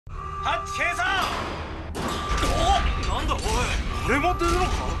Hey,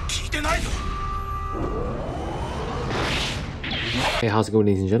 how's it going,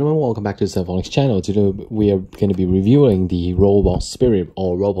 ladies and gentlemen? Welcome back to the Zethythonix channel. Today we are going to be reviewing the robot spirit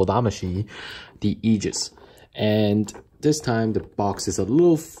or robot DAMASHI, the Aegis. And this time the box is a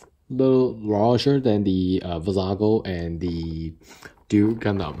little larger than the Vazago and the DAMASHI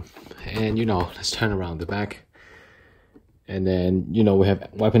Gundam. And let's turn around the back. And then we have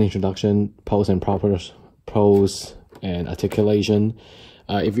weapon introduction, pose and pose and articulation.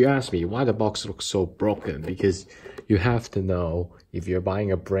 If you ask me why the box looks so broken, because you have to know if you're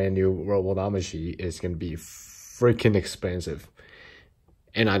buying a brand new robot DAMASHI, it's gonna be freaking expensive.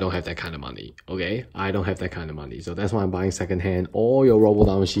 And I don't have that kind of money, okay? I don't have that kind of money. So that's why I'm buying secondhand. All your robot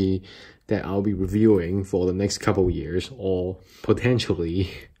DAMASHI that I'll be reviewing for the next couple of years, or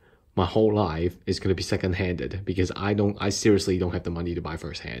potentially my whole life, is gonna be second-handed, because I seriously don't have the money to buy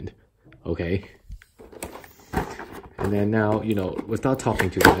firsthand, okay? And then now, without talking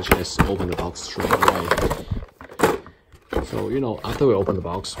too much, let's open the box straight away. So, after we open the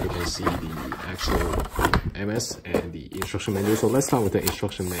box, we can see the actual MS and the instruction manual. So let's start with the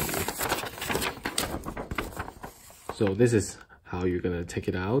instruction manual. So this is how you're gonna take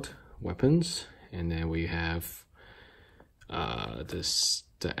it out, weapons, and then we have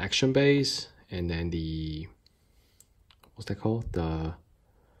the action base, and then the, what's that called? The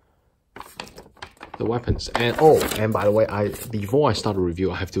weapons. And and by the way, before I start the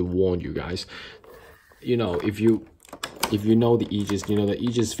review, I have to warn you guys. If you know the Aegis, the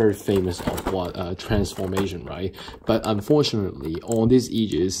Aegis is very famous of what transformation, right? But unfortunately, on this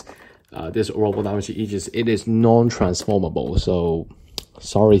Aegis, this robot DAMASHI Aegis, it is non-transformable. So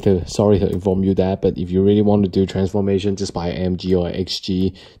sorry to inform you that. But if you really want to do transformation, just buy MG or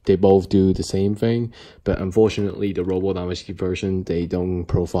XG. They both do the same thing. But unfortunately, the robot DAMASHI version, they don't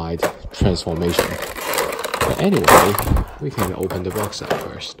provide transformation. But anyway, we can open the box up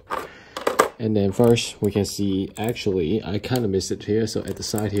first. And then first, we can see, actually, I kind of missed it here. So at the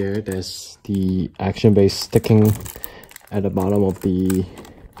side here, there's the action base sticking at the bottom of the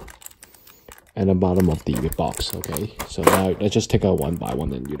box. Okay, so now let's just take out one by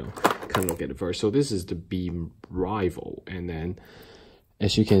one and kind of look at it first. So this is the beam rifle, and then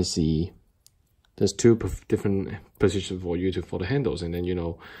as you can see, there's two different positions for the handles, and then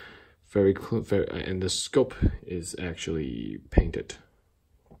very and the scope is actually painted.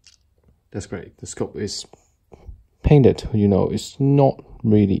 That's great. The scope is painted. It's not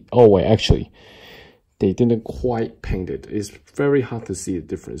really. Oh wait, actually, they didn't quite paint it. It's very hard to see the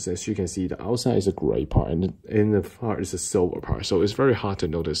difference. As you can see, the outside is a gray part, and in the part is a silver part. So it's very hard to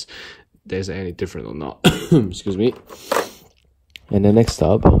notice there's any different or not. Excuse me. And then next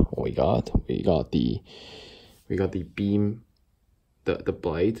up, we got the beam,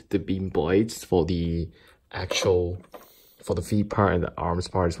 the beam blades for the actual. For the feet part and the arms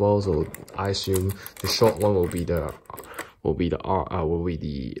part as well. So I assume the short one will be the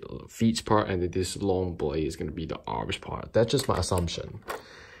feet part, and this long blade is going to be the arms part. That's just my assumption.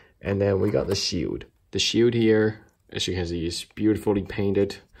 And then we got the shield. The shield here, as you can see, is beautifully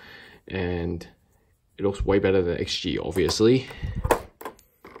painted, and it looks way better than XG, obviously.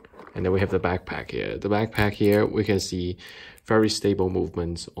 And then we have the backpack here. The backpack here, we can see very stable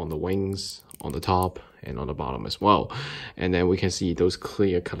movements on the wings, on the top, and on the bottom as well. And then we can see those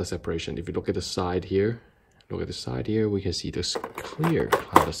clear color separation. If you look at the side here, we can see this clear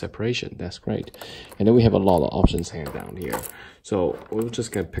color separation. That's great. And then we have a lot of options hand down here. So we're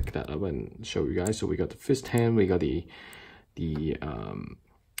just gonna pick that up and show you guys. So we got the fist hand, we got the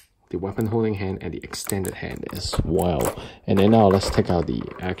weapon holding hand, and the extended hand as well. And then now let's take out the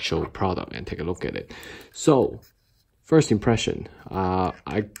actual product and take a look at it. So first impression,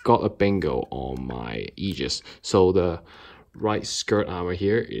 I got a bingo on my Aegis. So the right skirt armor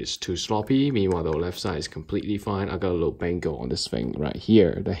here is too sloppy. Meanwhile, the left side is completely fine. I got a little bingo on this thing right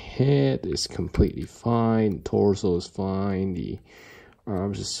here. The head is completely fine. Torso is fine. The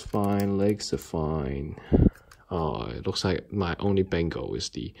arms is fine. Legs are fine. Oh, it looks like my only bingo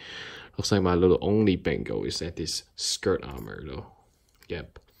is looks like my little only bingo is at this skirt armor though.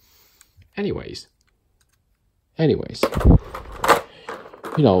 Yep. Anyways, it's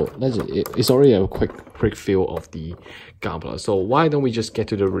already a quick feel of the Gunpla. So why don't we just get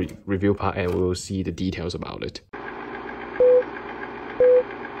to the review part and we'll see the details about it.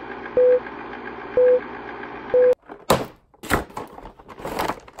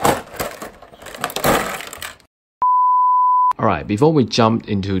 Alright, before we jump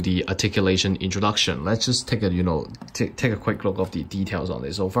into the articulation introduction, let's just take a take a quick look of the details on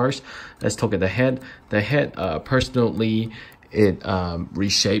this. So first, let's look at the head. The head, personally, it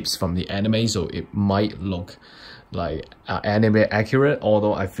reshapes from the anime, so it might look like anime accurate,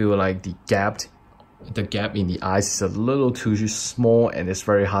 although I feel like the gap in the eyes is a little too small, and it's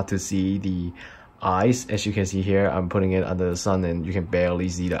very hard to see the eyes. As you can see here, I'm putting it under the sun and you can barely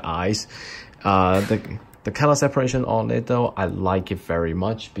see the eyes. The color separation on it though, I like it very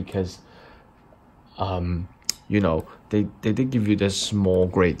much because you know, they did give you this small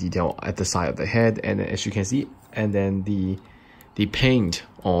gray detail at the side of the head, and as you can see, and then the paint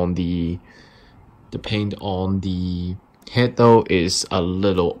on the head though is a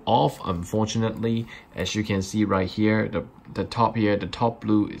little off, unfortunately. As you can see right here, the top here, the top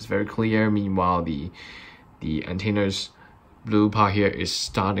blue is very clear, meanwhile the antennas blue part here is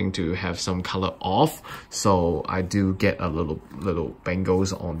starting to have some color off, so I do get a little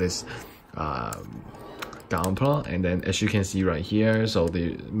bangles on this Gunpla. And then as you can see right here, so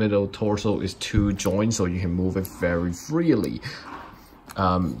the middle torso is 2 joints, so you can move it very freely.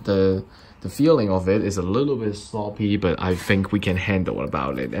 The feeling of it is a little bit sloppy, but I think we can handle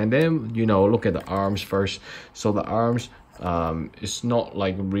about it. And then, you know, look at the arms first. So the arms, it's not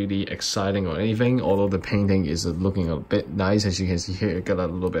like really exciting or anything, although the painting is looking a bit nice. As you can see here, it got a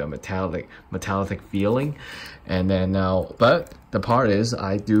little bit of metallic feeling. And then now, but the part is,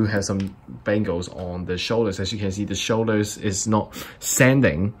 I do have some bangles on the shoulders. As you can see, the shoulders is not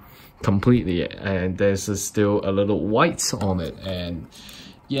sanding completely, and there's still a little white on it, and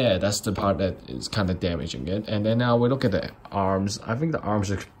yeah, that's the part that is kind of damaging it. And then now we look at the arms. I think the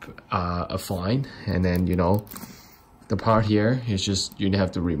arms are fine. And then, you know, the part here is just, you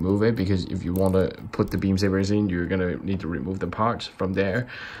have to remove it, because if you want to put the beam sabers in, you're gonna need to remove the parts from there.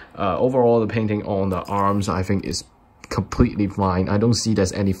 Overall, the painting on the arms, I think, is completely fine. I don't see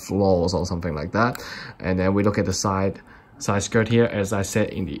there's any flaws or something like that. And then we look at the side skirt here. As I said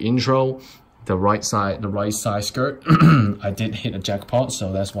in the intro, the right side skirt, I did hit a jackpot,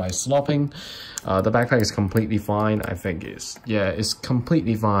 so that's why it's slopping. The backpack is completely fine. I think it's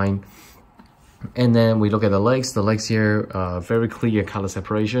completely fine. And then we look at the legs. The legs here, very clear color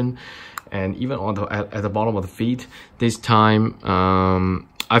separation, and even on at the bottom of the feet, this time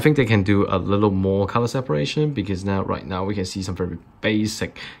I think they can do a little more color separation, because right now we can see some very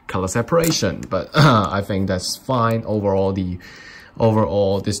basic color separation, but I think that's fine. Overall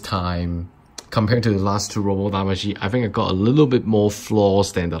this time, compared to the last 2 Robo Damashi, I think it got a little bit more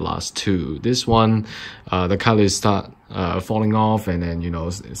flaws than the last 2. This one, the colors start falling off, and then, you know,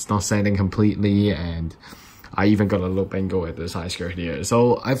 it's not sanding completely, and I even got a little bangle at the side skirt here.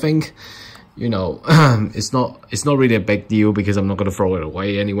 So I think, you know, it's not really a big deal, because I'm not gonna throw it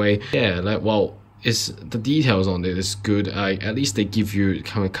away anyway. Yeah, like, well, the details on it is good. At least they give you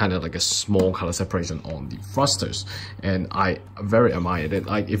kind of like a small color separation on the thrusters, and I very admire it.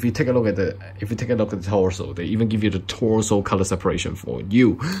 Like, if you take a look at the torso, they even give you the torso color separation for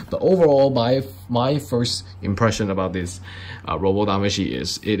you. But overall, my first impression about this Robo Damashi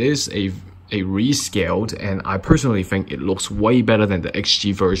is, it is a rescaled, and I personally think it looks way better than the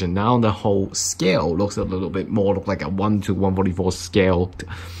XG version. Now the whole scale looks a little bit more like a 1:144 scaled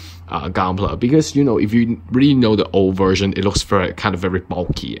Gunpla, because, you know, if you really know the old version, it looks very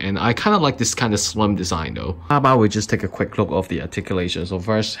bulky, and I kind of like this kind of slim design though. How about we just take a quick look of the articulation? So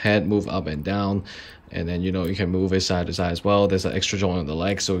first, head move up and down, and then, you know, you can move it side to side as well. There's an extra joint on the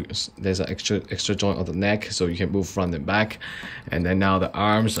leg, so there's an extra joint on the neck, so you can move front and back. And then now the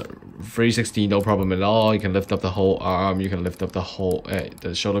arms, 360, no problem at all. You can lift up the whole arm, you can lift up the whole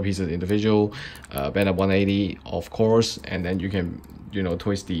the shoulder pieces individual, bend up 180, of course, and then you can, you know,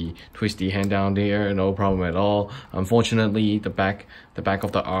 twist the hand down there, no problem at all. Unfortunately, the back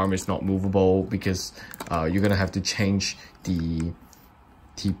of the arm is not movable, because you're gonna have to change the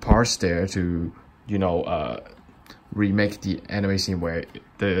parts there to, you know, remake the anime scene where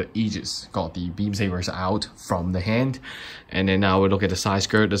the Aegis got the beam sabers out from the hand. And then now we look at the side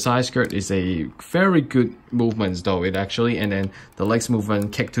skirt. The side skirt is a very good movements though, it actually. And then the legs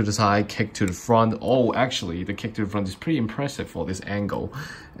movement, kick to the side, kick to the front. Oh, actually the kick to the front is pretty impressive for this angle.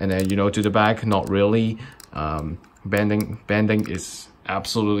 And then, you know, to the back, not really. Bending is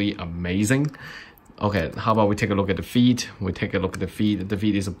absolutely amazing. Okay, how about we take a look at the feet? We take a look at the feet. The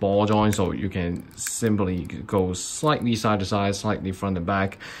feet is a ball joint, so you can simply go slightly side to side, slightly front and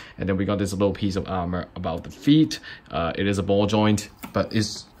back. And then we got this little piece of armor about the feet. It is a ball joint, but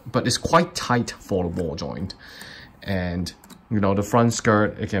it's quite tight for the ball joint. And, you know, the front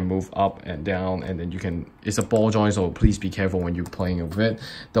skirt, it can move up and down, and then you can, it's a ball joint, so please be careful when you're playing with it.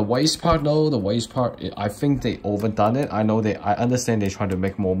 The waist part though, I think they overdone it. I understand they're trying to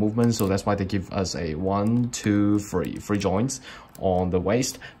make more movement, so that's why they give us a 1, 2, 3 joints on the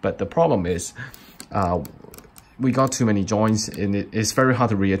waist. But the problem is, we got too many joints, and it's very hard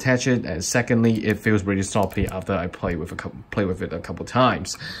to reattach it. And secondly, it feels really sloppy after I play with it a couple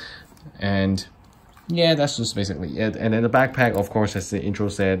times. And yeah, that's just basically it. And then the backpack, of course, as the intro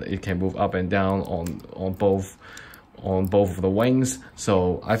said, it can move up and down on both of the wings.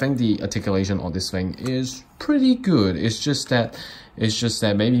 So I think the articulation on this thing is pretty good. It's just that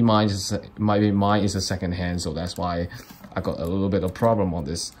maybe mine is a second hand, so that's why I got a little bit of problem on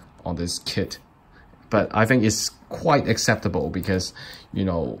this kit. But I think it's quite acceptable because, you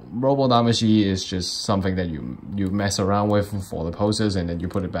know, Robo DAMASHI is just something that you mess around with for the poses and then you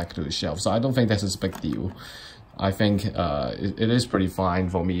put it back to the shelf. So I don't think that's a big deal. I think it is pretty fine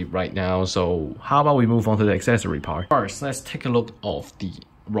for me right now. So how about we move on to the accessory part? First, let's take a look of the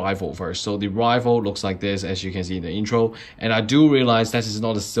rifle first. So the rifle looks like this, as you can see in the intro, and I do realize that is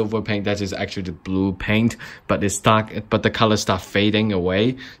not a silver paint, that is actually the blue paint, but the colors start fading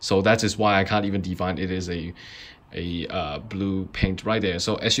away, so that is why I can't even define it is a blue paint right there.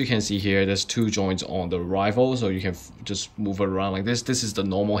 So as you can see here, there's two joints on the rifle, so you can just move it around like this. This is the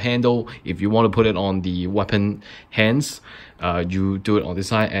normal handle. If you want to put it on the weapon hands, you do it on this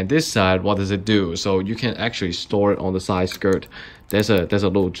side, and this side, what does it do? So you can actually store it on the side skirt. There's a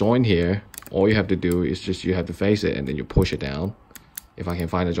little joint here. All you have to do is just you have to face it and then you push it down. If I can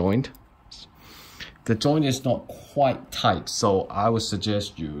find a joint. The joint is not quite tight, so I would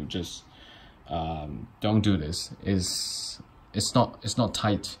suggest you just don't do this. It's not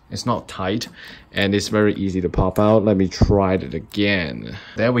tight. It's not tight, and it's very easy to pop out. Let me try it again.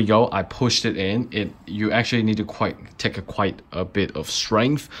 There we go. I pushed it in. You actually need to take quite a bit of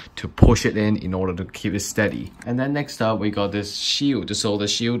strength to push it in order to keep it steady. And then next up, we got this shield. So the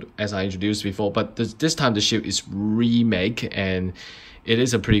shield, as I introduced before, but this time the shield is remake, and it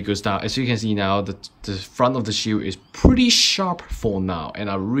is a pretty good style. As you can see now, the front of the shield is pretty sharp for now, and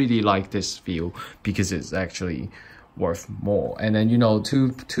I really like this feel because it's actually worth more. And then, you know,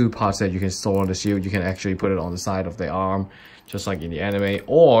 two parts that you can store on the shield, you can actually put it on the side of the arm, just like in the anime,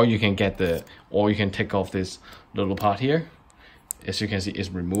 or you can take off this little part here. As you can see,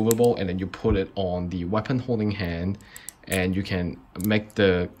 it's removable, and then you put it on the weapon holding hand, and you can make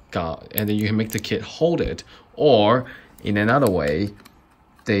the kit hold it. Or in another way,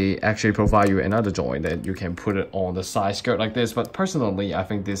 they actually provide you another joint that you can put it on the side skirt like this. But personally, I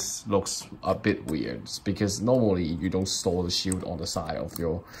think this looks a bit weird because normally you don't store the shield on the side of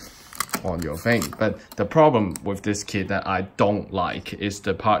your thing. But the problem with this kit that I don't like is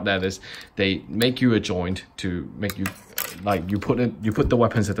the part that is they make you a joint to make you like you put the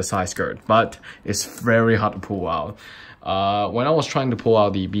weapons at the side skirt, but it's very hard to pull out. When I was trying to pull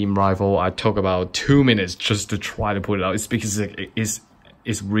out the beam rifle, I took about 2 minutes just to try to pull it out. It's because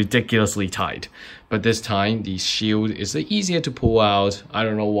it's ridiculously tight. But this time the shield is easier to pull out. I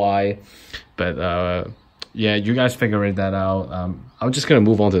don't know why, but yeah, you guys figuring that out. I'm just gonna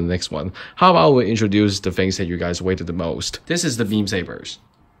move on to the next one. How about we introduce the things that you guys waited the most? This is the beam sabers.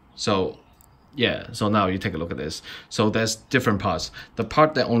 So yeah, so now you take a look at this. So there's different parts. The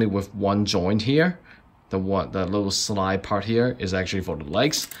part that only with one joint here, the little slide part here is actually for the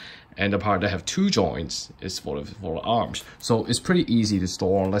legs. And the part that have two joints is for the arms. So it's pretty easy to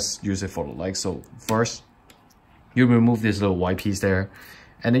store. Let's use it for the legs. So first, you remove this little white piece there,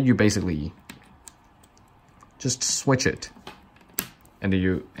 and then you basically just switch it. And then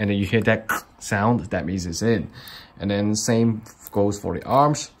you hear that sound, that means it's in. And then same goes for the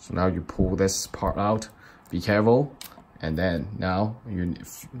arms. So now you pull this part out. Be careful. And then now you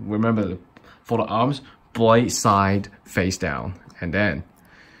remember for the arms, blade side face down, and then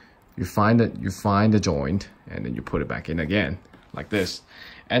you find the joint, and then you put it back in again, like this.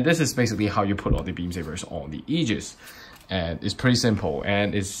 And this is basically how you put all the beam sabers on the Aegis. And it's pretty simple,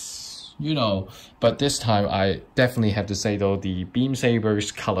 and it's, you know, but this time I definitely have to say though, the beam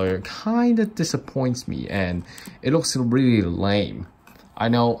sabers color kind of disappoints me, and it looks really lame. I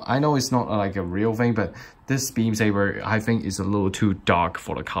know it's not like a real thing, but this beam saber I think is a little too dark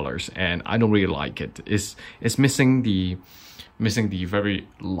for the colors, and I don't really like it. It's missing the very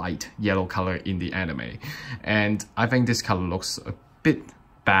light yellow color in the anime, and I think this color looks a bit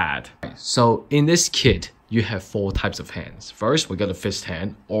bad. So in this kit, you have 4 types of hands. First, we got a fist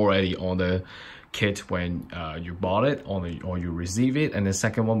hand already on the kit when you bought it or you receive it, and the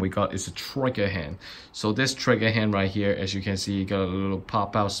second one we got is a trigger hand. So this trigger hand right here, as you can see, got a little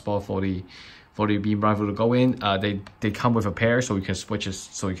pop out spot for the beam rifle to go in. They come with a pair, so you can switch it.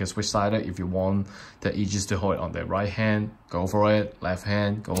 So you can switch side it if you want the Aegis to hold it on the right hand, go for it. Left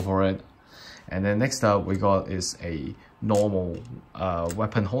hand, go for it. And then next up we got is a normal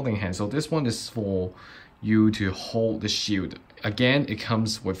weapon holding hand. So this one is for you to hold the shield again, it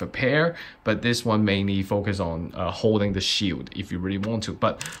comes with a pair, but this one mainly focus on holding the shield if you really want to.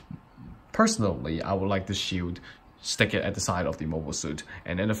 But personally, I would like the shield, stick it at the side of the mobile suit.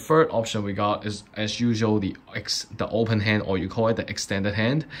 And then the third option we got is, as usual, the open hand, or you call it the extended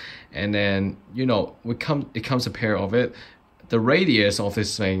hand. And then, you know, it comes a pair of it. The radius of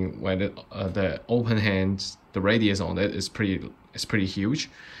this thing, when the open hand, the radius on it is pretty huge.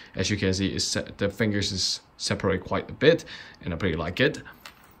 As you can see, the fingers is separate quite a bit, and I pretty like it.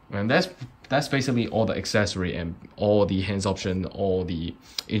 And that's basically all the accessory and all the hands option, all the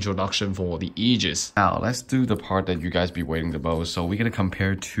introduction for the Aegis. Now let's do the part that you guys be waiting the most. So we're gonna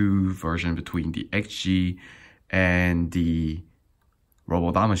compare two versions between the XG and the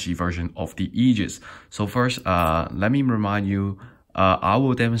RoboDamashi version of the Aegis. So first, let me remind you, I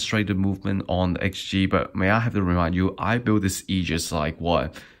will demonstrate the movement on the XG, but may I have to remind you, I built this Aegis like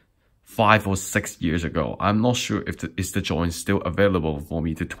what, 5 or 6 years ago. I'm not sure if the joint still available for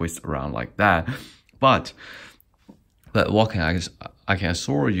me to twist around like that. But what I can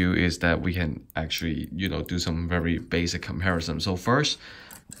assure you is that we can actually, you know, do some very basic comparison. So first,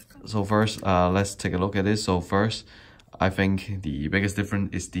 let's take a look at this. So first, I think the biggest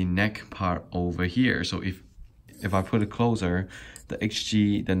difference is the neck part over here. So if I put it closer, the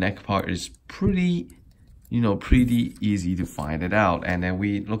XG, the neck part is pretty easy to find it out. And then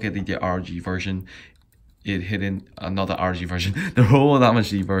we look at the RG version, it hidden another RG version, the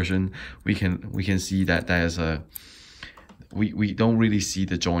RoboDamashi version. We can see that there's we don't really see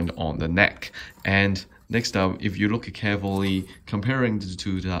the joint on the neck. And next up, if you look carefully, comparing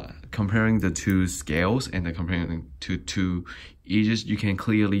the two scales and then comparing to two Aegis, you can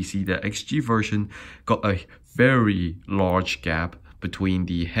clearly see the XG version got a very large gap between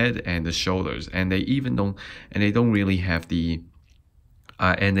the head and the shoulders, and they don't really have the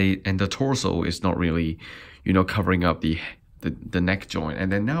and the torso is not really, you know, covering up the neck joint.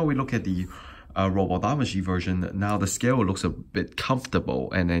 And then now we look at the RoboDamashi version. Now the scale looks a bit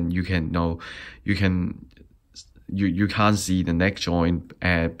comfortable, and then you can't see the neck joint,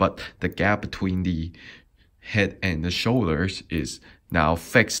 but the gap between the head and the shoulders is now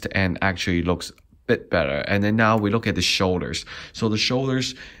fixed and actually looks bit better. And then now we look at the shoulders. So the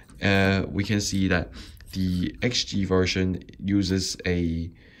shoulders, we can see that the XG version uses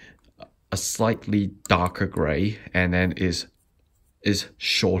a slightly darker gray, and then is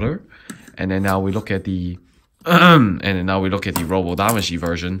shorter. And then now we look at the RoboDamashi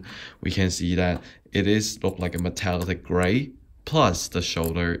version. We can see that it look like a metallic gray, plus the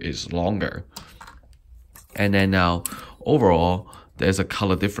shoulder is longer. And then now overall, there's a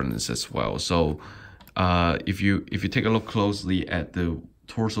color difference as well. So if you take a look closely at the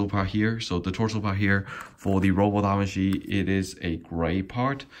torso part here, so the torso part here for the RoboDamashi, it is a gray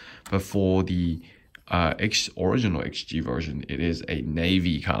part, but for the original XG version, it is a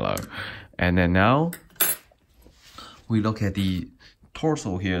navy color. And then now we look at the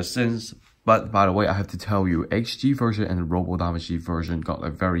torso here. But by the way, I have to tell you, XG version and the RoboDamashi version got a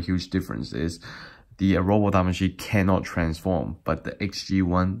very huge difference. Is the RoboDamashi cannot transform, but the XG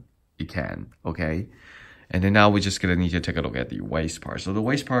one, it can, okay? And then now we're just gonna need to take a look at the waist part. So the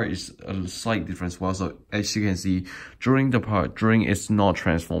waist part is a slight difference as well. So as you can see, during it's not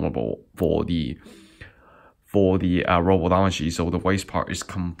transformable for the RoboDamashi. So the waist part is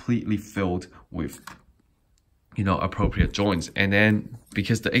completely filled with, you know, appropriate joints. And then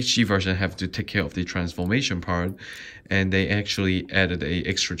because the XG version have to take care of the transformation part, and they actually added a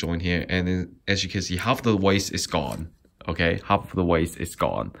extra joint here. And then as you can see, half the waist is gone. Okay, half of the waist is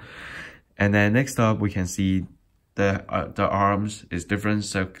gone. And then next up, we can see the arms is different.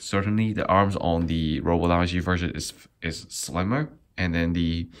 So certainly the arms on the RoboDamashi version is slimmer, and then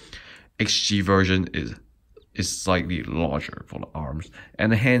the XG version is slightly larger for the arms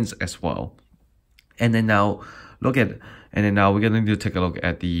and the hands as well. And then now we're going to take a look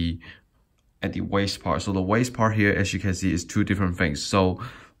at the waist part. So the waist part here, as you can see, is two different things. So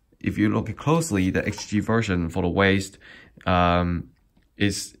if you look closely, the XG version for the waist,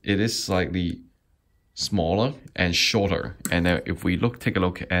 it is slightly smaller and shorter. And then if we take a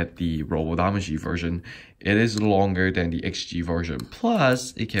look at the RoboDamashi version, it is longer than the XG version.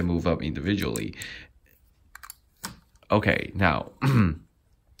 Plus, it can move up individually. Okay, now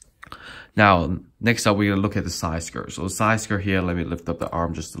next up, we're gonna look at the side skirt. So the side skirt here, let me lift up the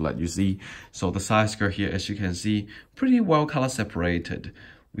arm just to let you see. So the side skirt here, as you can see, pretty well color separated.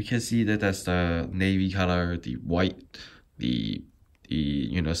 We can see that that's the navy color, the white, the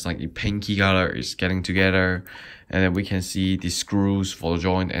slightly pinky color is getting together, and then we can see the screws for the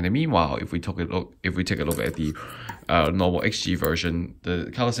joint. And then meanwhile, if we take a look at the normal XG version,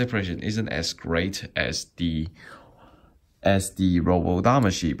 the color separation isn't as great as the as the Robo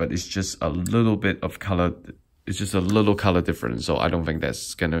Damashi, but it's just a little bit of color. It's just a little color difference. So I don't think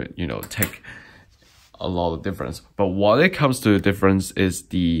that's gonna, you know, take a lot of difference. But what it comes to the difference is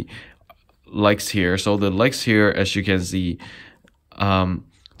the legs here. So the legs here, as you can see,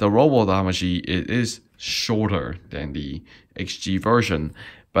 the Robo Damashi, it is shorter than the XG version,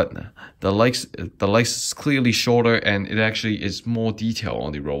 but the legs is clearly shorter, and it actually is more detail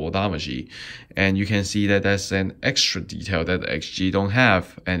on the Robo Damashi. And you can see that that's an extra detail that the XG don't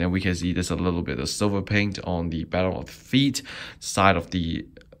have. And then we can see there's a little bit of silver paint on the bottom of the feet, side of the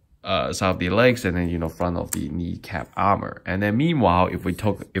legs, and then, you know, front of the kneecap armor. And then meanwhile, if we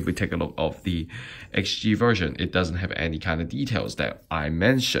take a look of the XG version, it doesn't have any kind of details that I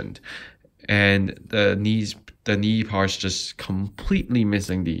mentioned, and the knee parts just completely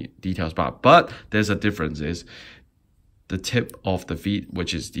missing the details part. But there's a difference: is the tip of the feet,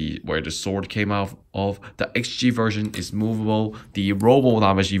 which is where the sword came out of. The XG version is movable. The Robo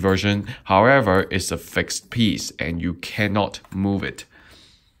Damashi version, however, is a fixed piece, and you cannot move it.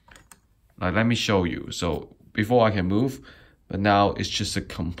 Like, let me show you. So before I can move, but now it's just a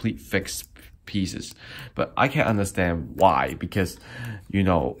complete fixed pieces. But I can't understand why, because, you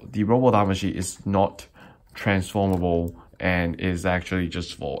know, the Robo Damashi is not transformable and is actually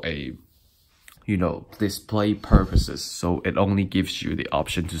just for a, you know, display purposes. So it only gives you the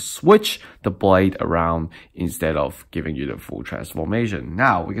option to switch the blade around instead of giving you the full transformation.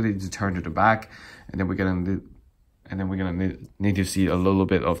 Now we're gonna need to turn to the back, and then we're gonna need to see a little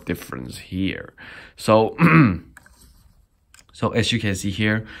bit of difference here. So so as you can see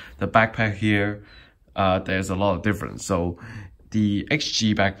here, the backpack here, there's a lot of difference. So the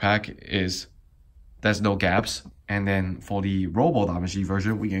XG backpack there's no gaps, and then for the Robo Damashi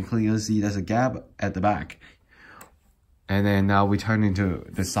version, we can clearly see there's a gap at the back. And then now we turn into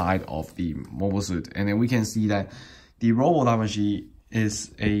the side of the mobile suit, and then we can see that the Robo Damashi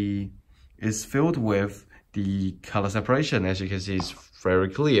is filled with the color separation. As you can see, it's very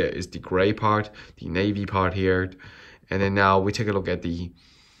clear. It's the gray part, the navy part here. And then now we take a look at the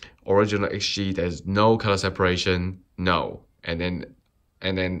original XG. There's no color separation, no. And then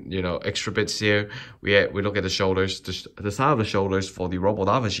you know, extra bits here. We look at the shoulders. The side of the shoulders for the Robo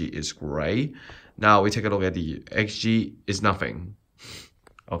Damashi is gray. Now we take a look at the XG. Is nothing.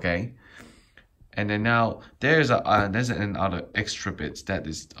 Okay. And then now there's another extra bits that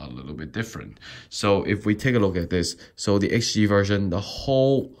is a little bit different. So if we take a look at this, so the XG version, the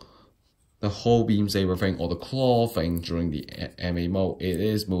whole beam saber thing, or the claw thing during the MA mode, it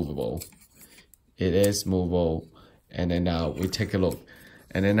is movable. It is movable. And then now we take a look.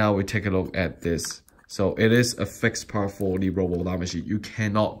 And then now we take a look at this. So it is a fixed part for the Robo Damashi. You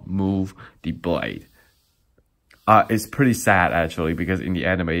cannot move the blade. It's pretty sad, actually, because in the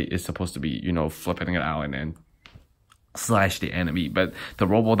anime, it's supposed to be, you know, flipping it out and then slash the enemy. But the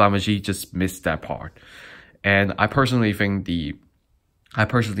Robo Damashi just missed that part. And I personally think the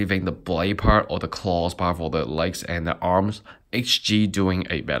blade part or the claws part for the legs and the arms, XG doing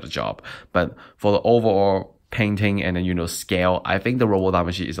a better job. But for the overall painting and then, you know, scale, I think the Robo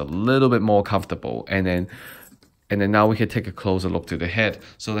Damashi is a little bit more comfortable. And then now we can take a closer look to the head.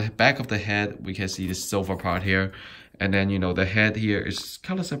 So the back of the head, we can see the silver part here. And then, you know, the head here is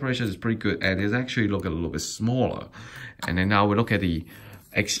color separation is pretty good, and it's actually look a little bit smaller. And then now we look at the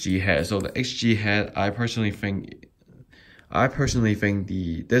XG head. So the XG head, I personally think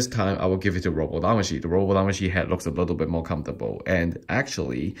this time I will give it to Robo Damashi. The Robo Damashi head looks a little bit more comfortable, and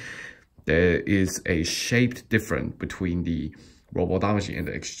actually there is a shaped difference between the Robo Damashi and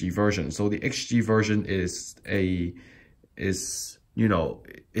the XG version. So the XG version is you know,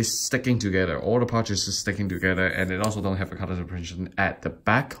 is sticking together. All the parts is sticking together, and it also don't have a color separation at the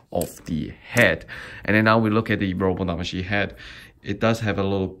back of the head. And then now we look at the Robo Damashi head. It does have a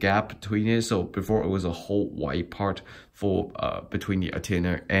little gap between it. So before it was a whole white part for between the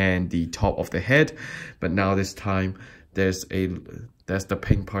antenna and the top of the head, but now this time there's the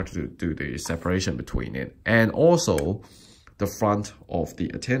pink part to do the separation between it. And also the front of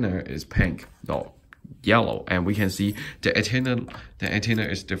the antenna is pink, no, yellow, and we can see the antenna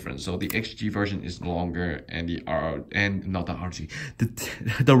is different. So the XG version is longer, and the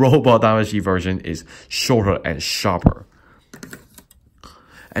Robo Damashi version is shorter and sharper.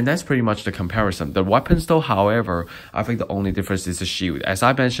 And that's pretty much the comparison. The weapons though, however, I think the only difference is the shield. As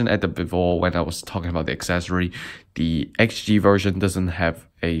I mentioned at the before when I was talking about the accessory, the XG version doesn't have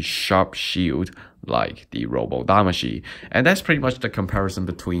a sharp shield like the Robo Damashi. And that's pretty much the comparison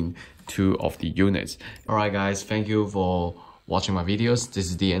between two of the units. Alright guys, thank you for watching my videos. This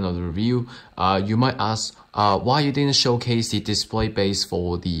is the end of the review. You might ask why you didn't showcase the display base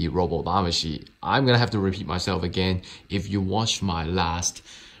for the Robo DAMASHI. I'm gonna have to repeat myself again. If you watched my last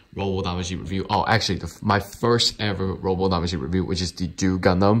Robo DAMASHI review, actually my first ever Robo DAMASHI review, which is the Do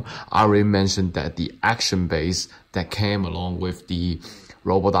Gundam, I already mentioned that the action base that came along with the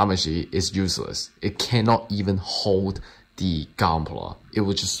Robo DAMASHI is useless. It cannot even hold the Gunpla. It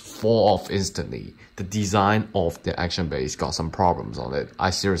will just fall off instantly. The design of the action base got some problems on it. I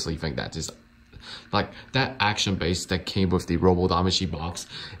seriously think that is like that action base that came with the Robo DAMASHI box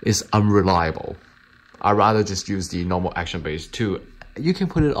is unreliable. I'd rather just use the normal action base too. You can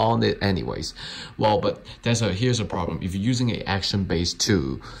put it on it anyways. Well, but here's a problem. If you're using an action base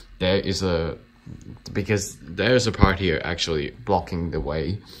 2, because there's a part here actually blocking the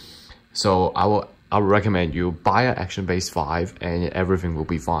way. So I would recommend you buy an action base 5 and everything will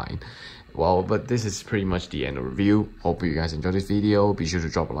be fine. Well, but this is pretty much the end of the review. Hope you guys enjoyed this video. Be sure to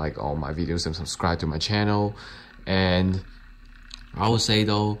drop a like on my videos and subscribe to my channel. And I would say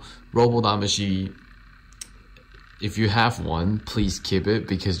though, Robo DAMASHI, if you have one, please keep it,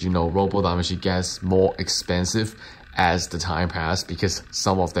 because Robo DAMASHI gets more expensive as the time passes, because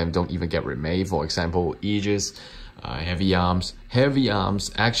some of them don't even get remade. For example, Aegis, Heavy Arms.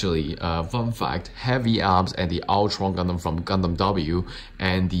 Actually, fun fact, Heavy Arms and the Ultron Gundam from Gundam W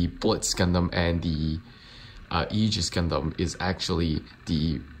and the Blitz Gundam and the Aegis Gundam is actually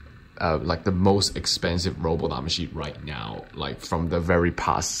the like the most expensive Robo DAMASHI right now, like from the very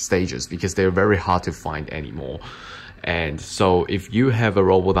past stages, because they're very hard to find anymore. And so if you have a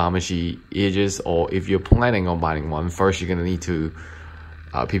Robo DAMASHI Aegis, or if you're planning on buying one, first you're gonna need to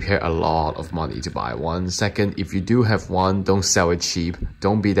prepare a lot of money to buy one. Second, if you do have one, don't sell it cheap.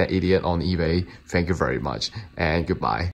 Don't be that idiot on eBay. Thank you very much and goodbye.